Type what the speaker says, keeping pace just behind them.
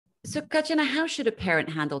So, Katyana, how should a parent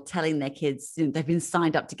handle telling their kids they've been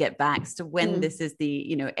signed up to get vaxxed to when this is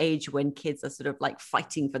the age when kids are sort of like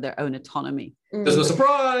fighting for their own autonomy? There's no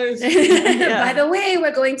surprise. By the way,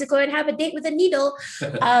 we're going to go and have a date with a needle.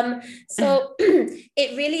 So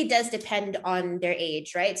it really does depend on their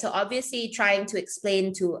age, right? So obviously trying to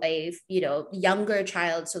explain to a, younger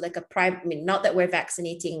child, so like not that we're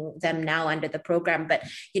vaccinating them now under the program, but,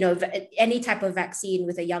 any type of vaccine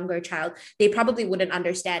with a younger child, they probably wouldn't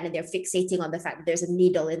understand, and they're fixating on the fact that there's a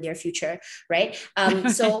needle in their future, right?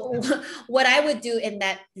 So what I would do in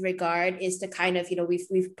that regard is to kind of,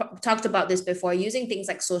 we've talked about this before, using things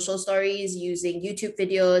like social stories, using YouTube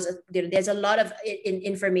videos. There's a lot of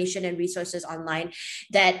information and resources online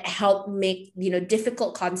that help make,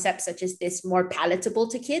 difficult concepts such as this more palatable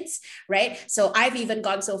to kids, right? So I've even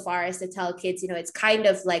gone so far as to tell kids, it's kind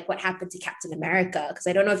of like what happened to Captain America, because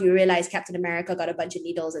I don't know if you realize Captain America got a bunch of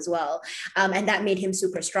needles as well. And that made him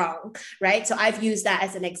super strong, right? So I've used that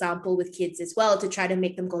as an example with kids as well to try to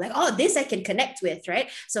make them go like, oh, this I can connect with, right?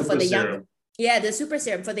 So for the younger, the super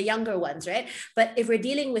serum for the younger ones, right? But if we're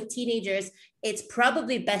dealing with teenagers, it's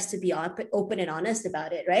probably best to be open and honest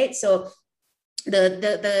about it, right? So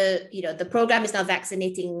the program is now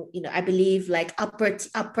vaccinating, I believe like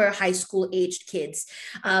upper high school aged kids.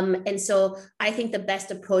 And so I think the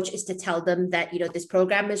best approach is to tell them that, this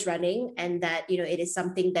program is running and that, it is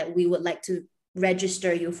something that we would like to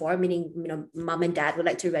register you for, meaning, mom and dad would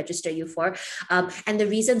like to register you for, and the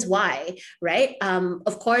reasons why, right?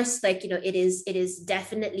 Of course, like, it is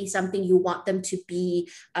definitely something you want them to be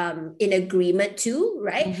in agreement to,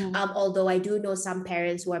 right? Mm-hmm. Although I do know some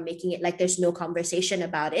parents who are making it like there's no conversation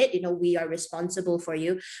about it, we are responsible for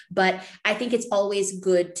you. But I think it's always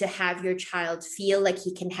good to have your child feel like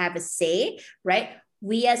he can have a say, right?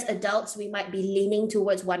 We as adults, we might be leaning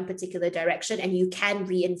towards one particular direction, and you can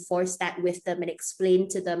reinforce that with them and explain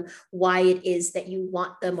to them why it is that you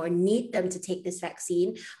want them or need them to take this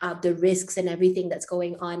vaccine, the risks and everything that's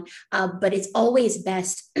going on. But it's always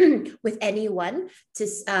best with anyone to,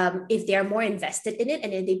 if they're more invested in it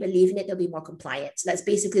and if they believe in it, they'll be more compliant. So that's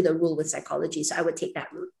basically the rule with psychology. So I would take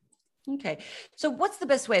that route. Okay. So what's the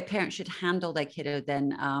best way a parent should handle their kiddo then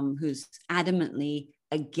who's adamantly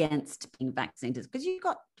against being vaccinated? Because you've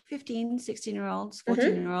got 15, 16-year-olds,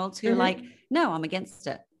 14-year-olds who are like, no, I'm against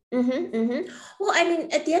it. Well, I mean,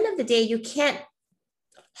 at the end of the day, you can't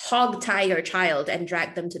hog tie your child and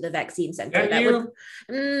drag them to the vaccine center. That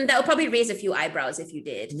would probably raise a few eyebrows if you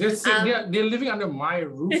did. They're living under my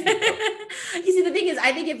roof. You see, the thing is,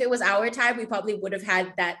 I think if it was our time, we probably would have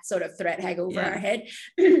had that sort of threat hang over our head.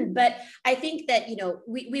 But I think that,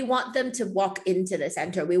 we want them to walk into the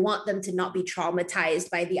center. We want them to not be traumatized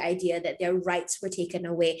by the idea that their rights were taken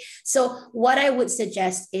away. So what I would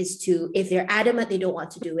suggest is to, if they're adamant they don't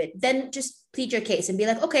want to do it, then just plead your case and be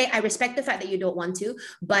like, okay, I respect the fact that you don't want to,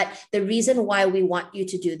 but the reason why we want you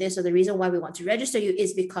to do this, or the reason why we want to register you,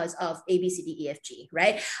 is because of A, B, C, D, E, F, G,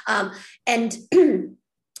 right? And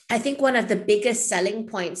I think one of the biggest selling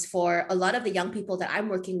points for a lot of the young people that I'm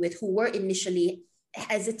working with who were initially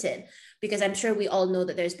hesitant, because I'm sure we all know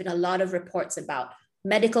that there's been a lot of reports about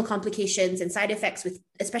medical complications and side effects with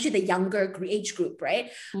especially the younger age group, right?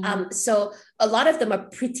 So a lot of them are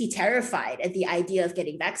pretty terrified at the idea of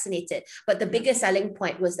getting vaccinated. But the biggest selling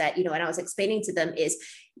point was that, and I was explaining to them, is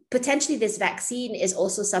potentially this vaccine is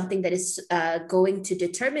also something that is going to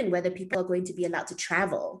determine whether people are going to be allowed to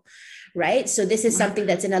travel, right? So this is something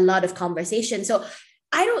that's in a lot of conversation. So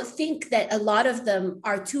I don't think that a lot of them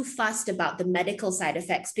are too fussed about the medical side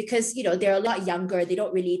effects because, they're a lot younger. They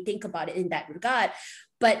don't really think about it in that regard.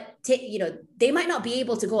 But, they might not be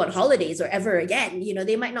able to go on holidays or ever again.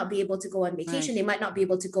 They might not be able to go on vacation. Right. They might not be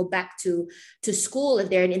able to go back to school if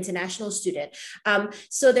they're an international student.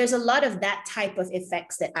 So there's a lot of that type of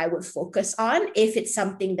effects that I would focus on if it's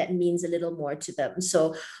something that means a little more to them.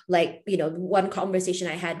 So like, one conversation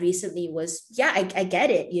I had recently was, I get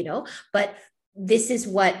it, but this is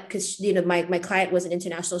what, because, my client was an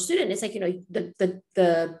international student. It's like,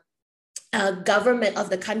 the government of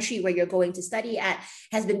the country where you're going to study at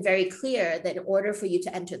has been very clear that in order for you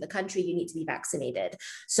to enter the country, you need to be vaccinated.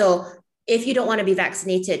 So if you don't want to be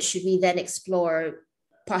vaccinated, should we then explore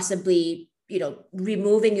possibly,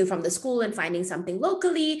 removing you from the school and finding something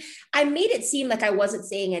locally? I made it seem like I wasn't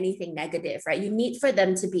saying anything negative, right? You need for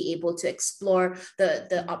them to be able to explore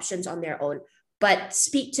the options on their own, but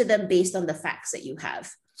speak to them based on the facts that you have.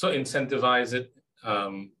 So incentivize it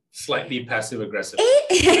slightly passive aggressive.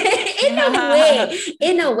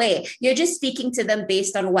 In a way, you're just speaking to them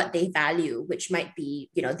based on what they value, which might be,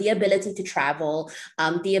 the ability to travel,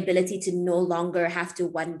 the ability to no longer have to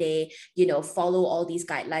one day, follow all these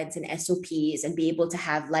guidelines and SOPs and be able to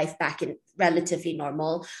have life back in relatively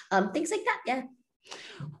normal, things like that. Yeah.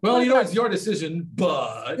 Well, it's your decision,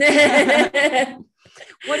 but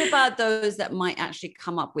what about those that might actually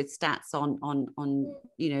come up with stats on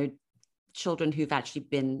children who've actually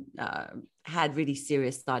been had really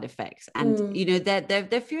serious side effects, and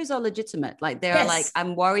their fears are legitimate. Like they're like,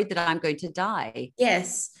 I'm worried that I'm going to die.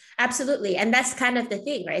 Yes, absolutely. And that's kind of the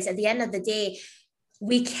thing, right? At the end of the day,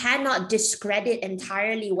 we cannot discredit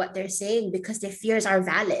entirely what they're saying because their fears are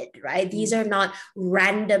valid, right? These are not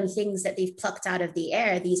random things that they've plucked out of the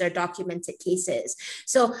air. These are documented cases.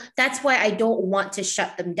 So that's why I don't want to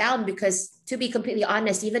shut them down, because to be completely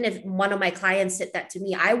honest, even if one of my clients said that to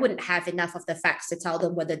me, I wouldn't have enough of the facts to tell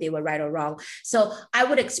them whether they were right or wrong. So I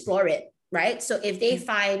would explore it. Right. So if they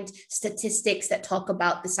find statistics that talk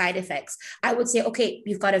about the side effects, I would say, okay,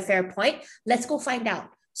 you've got a fair point. Let's go find out.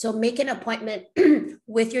 So make an appointment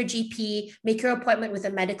with your GP, make your appointment with a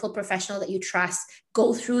medical professional that you trust,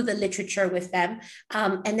 go through the literature with them,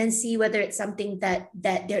 and then see whether it's something that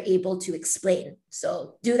they're able to explain.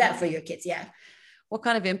 So do that for your kids. Yeah. What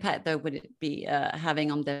kind of impact, though, would it be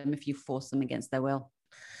having on them if you force them against their will?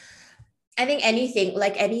 I think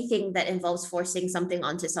anything that involves forcing something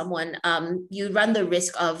onto someone, you run the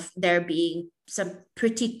risk of there being some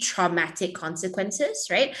pretty traumatic consequences,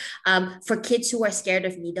 right? For kids who are scared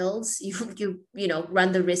of needles, you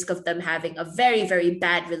run the risk of them having a very, very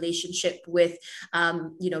bad relationship with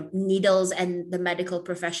needles and the medical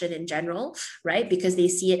profession in general, right? Because they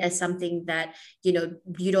see it as something that you're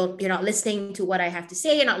not listening to what I have to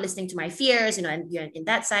say, you're not listening to my fears, and you're in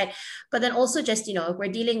that side. But then also just we're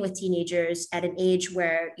dealing with teenagers at an age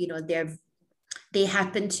where they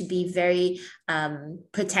happen to be very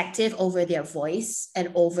protective over their voice and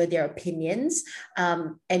over their opinions.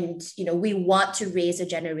 And we want to raise a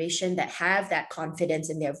generation that have that confidence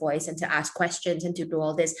in their voice and to ask questions and to do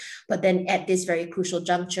all this. But then at this very crucial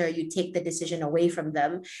juncture, you take the decision away from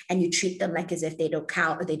them and you treat them like as if they don't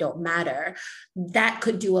count or they don't matter. That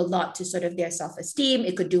could do a lot to sort of their self-esteem.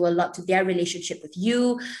 It could do a lot to their relationship with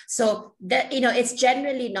you. So that, it's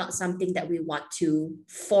generally not something that we want to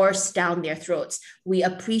force down their throats. We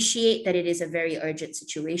appreciate that it is a very urgent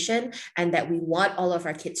situation and that we want all of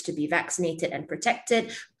our kids to be vaccinated and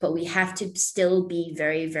protected, but we have to still be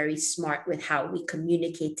very, very smart with how we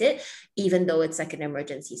communicate it, even though it's like an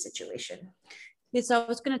emergency situation. Yeah, so I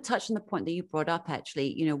was going to touch on the point that you brought up,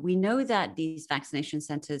 actually. We know that these vaccination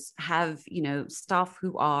centers have, staff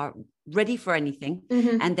who are ready for anything,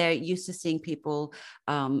 and they're used to seeing people,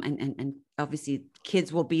 and obviously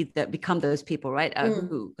kids will become those people, right?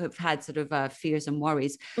 Who have had sort of fears and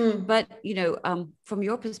worries. But, from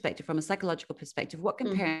your perspective, from a psychological perspective, what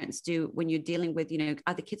can parents do when you're dealing with,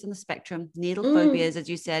 either kids on the spectrum, needle phobias, as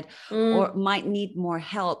you said, or might need more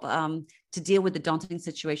help to deal with the daunting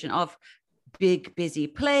situation of big busy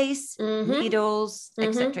place, needles,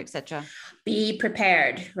 etc., etc. Be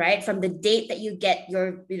prepared, right? From the date that you get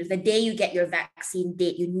the day you get your vaccine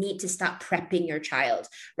date, you need to start prepping your child,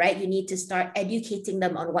 right? You need to start educating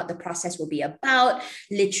them on what the process will be about.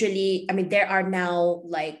 Literally, there are now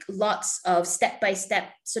like lots of step-by-step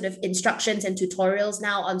sort of instructions and tutorials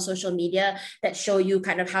now on social media that show you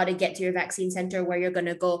kind of how to get to your vaccine center, where you're going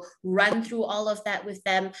to go, run through all of that with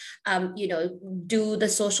them, do the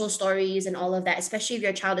social stories and all of that, especially if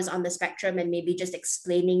your child is on the spectrum and maybe just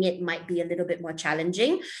explaining it might be a little bit more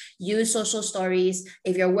challenging. Use social stories.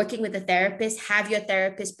 If you're working with a therapist, have your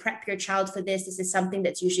therapist prep your child for this. This is something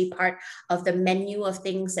that's usually part of the menu of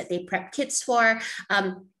things that they prep kids for.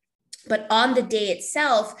 But on the day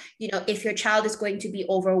itself, if your child is going to be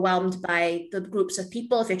overwhelmed by the groups of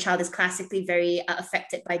people, if your child is classically very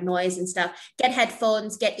affected by noise and stuff, get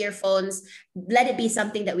headphones, get earphones, let it be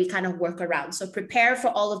something that we kind of work around. So prepare for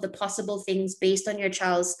all of the possible things based on your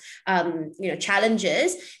child's,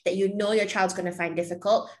 challenges that your child's going to find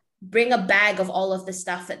difficult. Bring a bag of all of the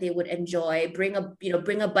stuff that they would enjoy. Bring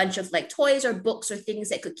a bunch of like toys or books or things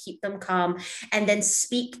that could keep them calm, and then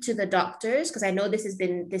speak to the doctors, because I know this has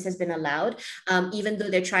been allowed, even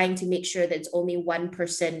though they're trying to make sure that it's only one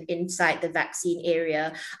person inside the vaccine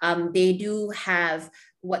area. They do have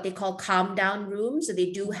what they call calm down rooms. So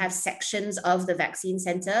they do have sections of the vaccine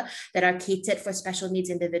center that are catered for special needs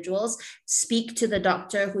individuals. Speak to the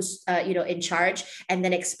doctor who's in charge, and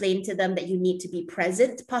then explain to them that you need to be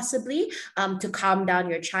present possibly to calm down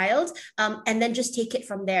your child, and then just take it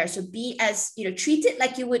from there. So be as, treat it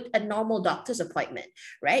like you would a normal doctor's appointment,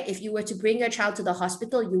 right? If you were to bring your child to the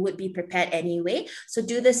hospital, you would be prepared anyway. So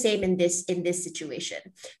do the same in this situation.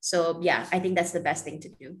 So yeah, I think that's the best thing to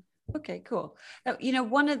do. Okay, cool. Now,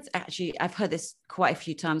 I've heard this quite a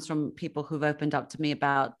few times from people who've opened up to me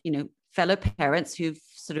about, fellow parents who've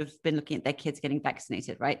sort of been looking at their kids getting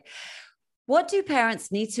vaccinated, right? What do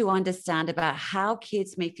parents need to understand about how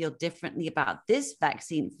kids may feel differently about this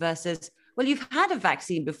vaccine versus, well, you've had a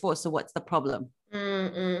vaccine before, so what's the problem?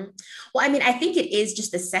 Well, I mean, I think it is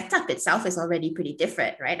just the setup itself is already pretty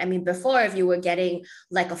different, right? I mean, before, if you were getting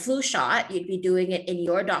like a flu shot, you'd be doing it in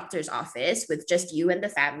your doctor's office with just you and the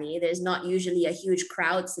family. There's not usually a huge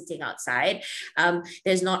crowd sitting outside.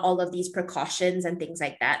 There's not all of these precautions and things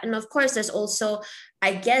like that. And of course, there's also,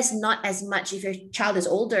 I guess, not as much, if your child is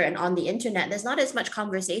older and on the internet, there's not as much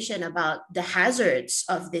conversation about the hazards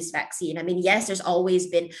of this vaccine. I mean, yes, there's always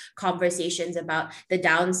been conversations about the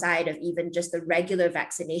downside of even just the regular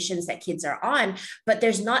vaccinations that kids are on, but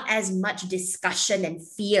there's not as much discussion and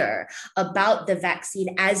fear about the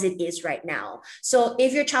vaccine as it is right now. So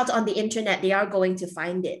if your child's on the internet, they are going to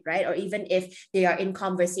find it, right? Or even if they are in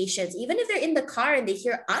conversations, even if they're in the car and they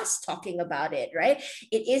hear us talking about it, right?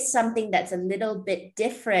 It is something that's a little bit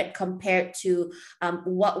different compared to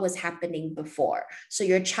what was happening before. So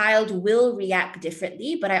your child will react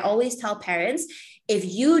differently, but I always tell parents, if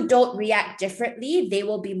you don't react differently, they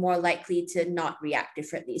will be more likely to not react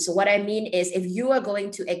differently. So what I mean is, if you are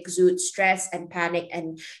going to exude stress and panic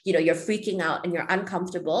and you're freaking out and you're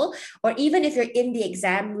uncomfortable, or even if you're in the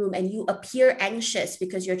exam room and you appear anxious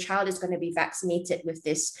because your child is going to be vaccinated with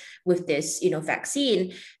this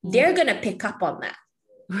vaccine, they're going to pick up on that.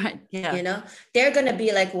 Right. Yeah. They're going to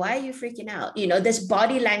be like, why are you freaking out? This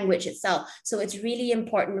body language itself. So it's really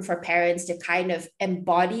important for parents to kind of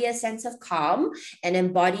embody a sense of calm and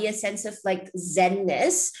embody a sense of like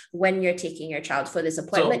zenness when you're taking your child for this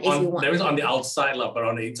appointment. So if you want, there is on the outside, but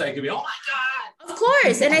on the inside, it could be, oh my God. Of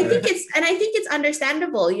course. And I think it's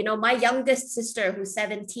understandable. My youngest sister, who's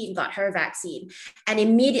 17, got her vaccine. And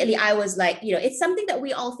immediately I was like, it's something that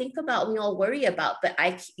we all think about, we all worry about, but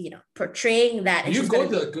portraying that. You go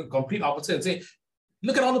to the complete opposite and say,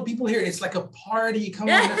 look at all the people here. It's like a party. Come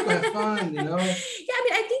on, let's go have fun, Yeah, I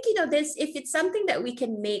mean, I think, if it's something that we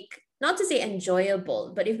can make, not to say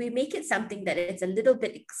enjoyable, but if we make it something that it's a little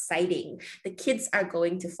bit exciting, the kids are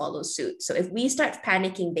going to follow suit. So if we start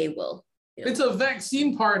panicking, they will. It's a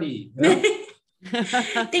vaccine party.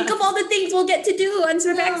 Think of all the things we'll get to do once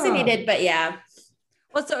we're vaccinated. But yeah.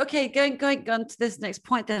 Well, so okay, going on to this next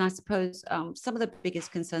point, then I suppose some of the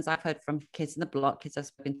biggest concerns I've heard from kids in the block, kids I've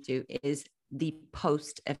spoken to, is the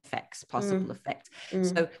post effects, possible effects.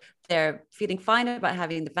 So they're feeling fine about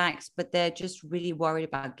having the vax, but they're just really worried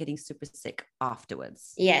about getting super sick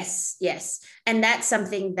afterwards. Yes. And that's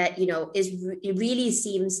something that, it really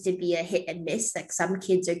seems to be a hit and miss. Like some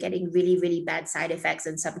kids are getting really, really bad side effects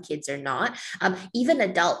and some kids are not. Even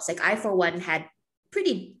adults, like I, for one, had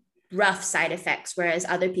pretty rough side effects, whereas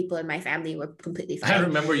other people in my family were completely fine. I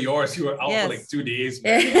remember yours. You were out for like 2 days.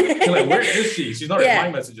 You're like, where is she? She's not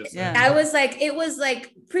replying messages. Yeah. I was like, it was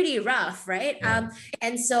like pretty rough, right? Yeah.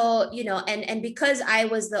 And so, and because I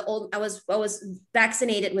was I was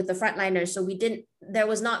vaccinated with the frontliners, so there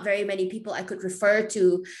was not very many people I could refer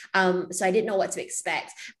to. So I didn't know what to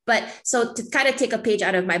expect. But so to kind of take a page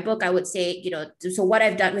out of my book, I would say, so what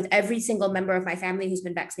I've done with every single member of my family who's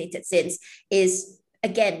been vaccinated since is,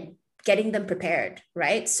 again, getting them prepared,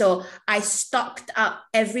 right? So I stocked up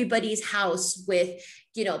everybody's house with,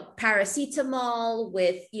 paracetamol,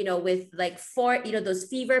 with like 4, those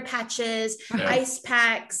fever patches, ice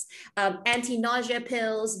packs, anti-nausea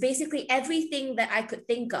pills, basically everything that I could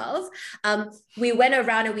think of. We went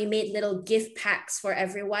around and we made little gift packs for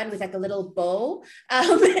everyone with like a little bow.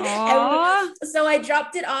 So I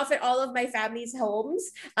dropped it off at all of my family's homes.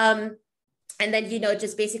 And then,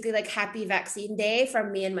 just basically like happy vaccine day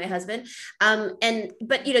from me and my husband.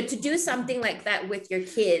 But to do something like that with your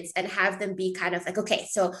kids and have them be kind of like, okay,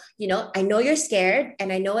 so, I know you're scared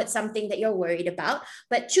and I know it's something that you're worried about,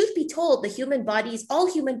 but truth be told, all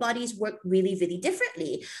human bodies work really, really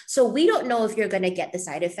differently. So we don't know if you're going to get the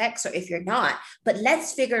side effects or if you're not, but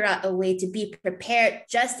let's figure out a way to be prepared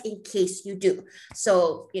just in case you do.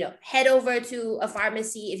 So, head over to a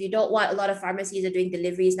pharmacy. If you don't want, a lot of pharmacies are doing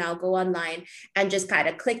deliveries now, go online. and just kind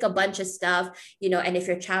of click a bunch of stuff, you know. And if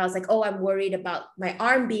your child's like, oh, I'm worried about my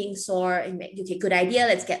arm being sore, and okay, good idea,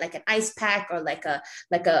 let's get like an ice pack or like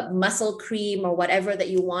a muscle cream or whatever that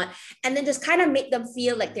you want, and then just kind of make them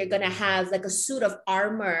feel like they're going to have like a suit of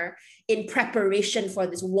armor in preparation for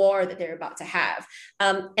this war that they're about to have.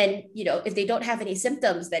 And, you know, if they don't have any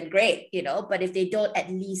symptoms, then great, you know, but if they don't, at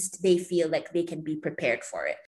least they feel like they can be prepared for it.